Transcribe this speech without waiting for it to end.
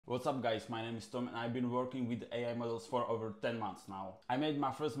What's up guys, my name is Tom and I've been working with AI models for over 10 months now. I made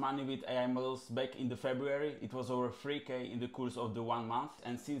my first money with AI models back in the February. It was over 3k in the course of the 1 month,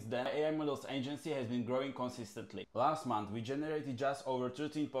 and since then AI models agency has been growing consistently. Last month we generated just over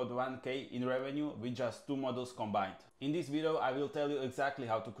 13.1k in revenue with just 2 models combined. In this video I will tell you exactly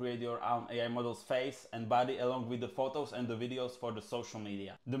how to create your own AI model's face and body along with the photos and the videos for the social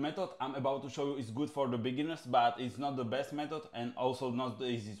media. The method I'm about to show you is good for the beginners, but it's not the best method and also not the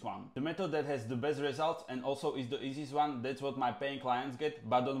easiest one. The method that has the best results and also is the easiest one, that's what my paying clients get,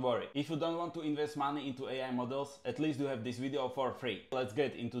 but don't worry. If you don't want to invest money into AI models, at least you have this video for free. Let's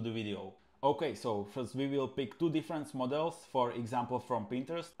get into the video. Okay, so first we will pick 2 different models, for example from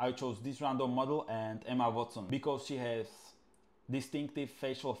Pinterest. I chose this random model and Emma Watson because she has distinctive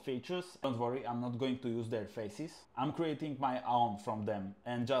facial features. Don't worry, I'm not going to use their faces. I'm creating my own from them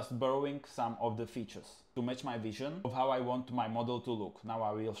and just borrowing some of the features to match my vision of how I want my model to look. Now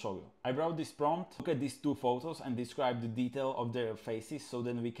I will show you. I brought this prompt, look at these 2 photos and describe the detail of their faces, so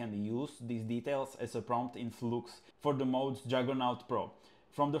then we can use these details as a prompt in Flux for the mode's Juggernaut Pro.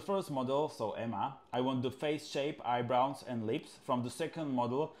 From the first model, so Emma, I want the face shape, eyebrows and lips. From the second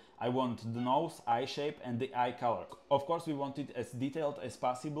model, I want the nose, eye shape and the eye color. Of course, we want it as detailed as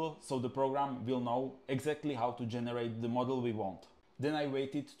possible, so the program will know exactly how to generate the model we want. Then I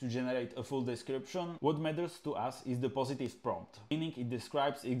waited to generate a full description. What matters to us is the positive prompt, meaning it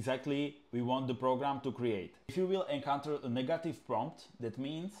describes exactly we want the program to create. If you will encounter a negative prompt, that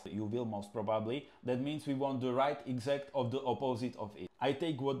means, you will most probably, that means we want the right exact of the opposite of it. I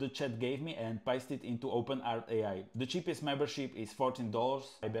take what the chat gave me and paste it into OpenArt AI. The cheapest membership is $14,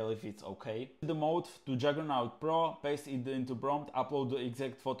 I believe it's okay. The mode to Juggernaut Pro, paste it into prompt, upload the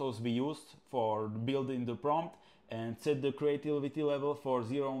exact photos we used for building the prompt, and set the creativity level for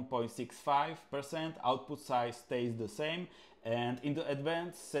 0.65%, output size stays the same, and in the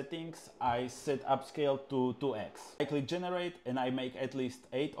advanced settings I set upscale to 2x. I click generate and I make at least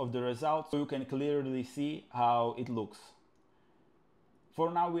 8 of the results so you can clearly see how it looks. For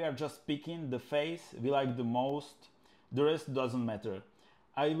now we are just picking the face we like the most, the rest doesn't matter.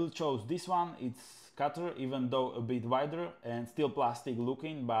 I will choose this one, it's cutter, even though a bit wider and still plastic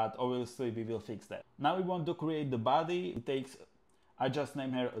looking, but obviously we will fix that. Now we want to create the body. I just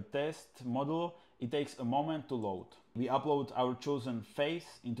name her a test model. It takes a moment to load. We upload our chosen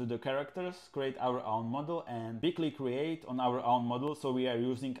face into the characters, create our own model and quickly create on our own model, so we are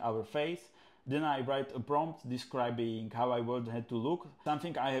using our face. Then I write a prompt describing how I want it to look,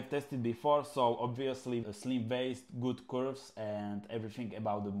 something I have tested before, so obviously a slim waist, good curves and everything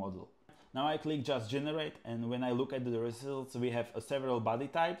about the model. Now I click just generate, and when I look at the results we have several body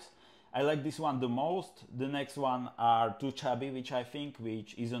types. I like this one the most. The next one are too chubby, which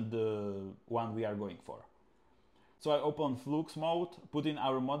isn't the one we are going for. So I open Flux mode, put in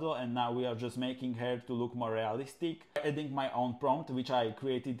our model, and now we are just making her to look more realistic. Adding my own prompt, which I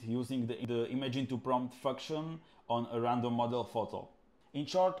created using the imagine to prompt function on a random model photo. In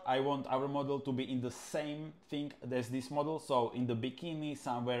short, I want our model to be in the same thing as this model, so in the bikini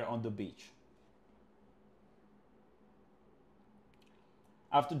somewhere on the beach.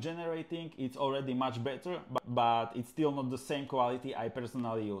 After generating, it's already much better, but it's still not the same quality I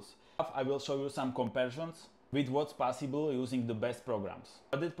personally use. I will show you some comparisons with what's possible using the best programs.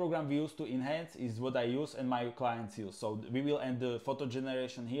 But that program we use to enhance is what I use and my clients use. So we will end the photo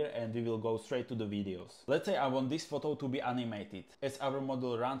generation here and we will go straight to the videos. Let's say I want this photo to be animated. As our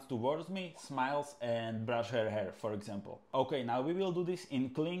model runs towards me, smiles and brush her hair, for example. Okay, now we will do this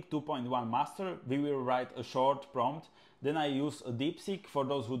in Kling 2.1 Master. We will write a short prompt. Then I use a DeepSeek, for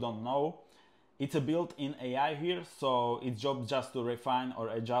those who don't know. It's a built-in AI here, so its job just to refine or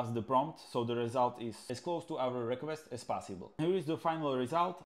adjust the prompt, so the result is as close to our request as possible. Here is the final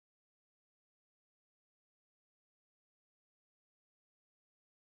result.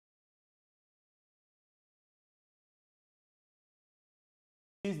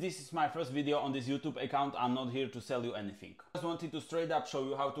 Since this is my first video on this YouTube account, I'm not here to sell you anything. I just wanted to straight up show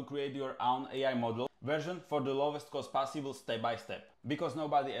you how to create your own AI model version for the lowest cost possible, step by step, because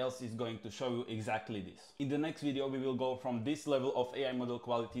nobody else is going to show you exactly this. In the next video we will go from this level of AI model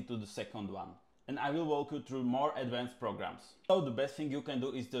quality to the second one, and I will walk you through more advanced programs. So the best thing you can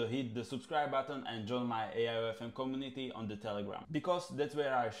do is to hit the subscribe button and join my AIOFM community on the Telegram, because that's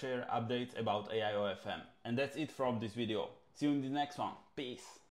where I share updates about AIOFM. And that's it from this video. See you in the next one. Peace.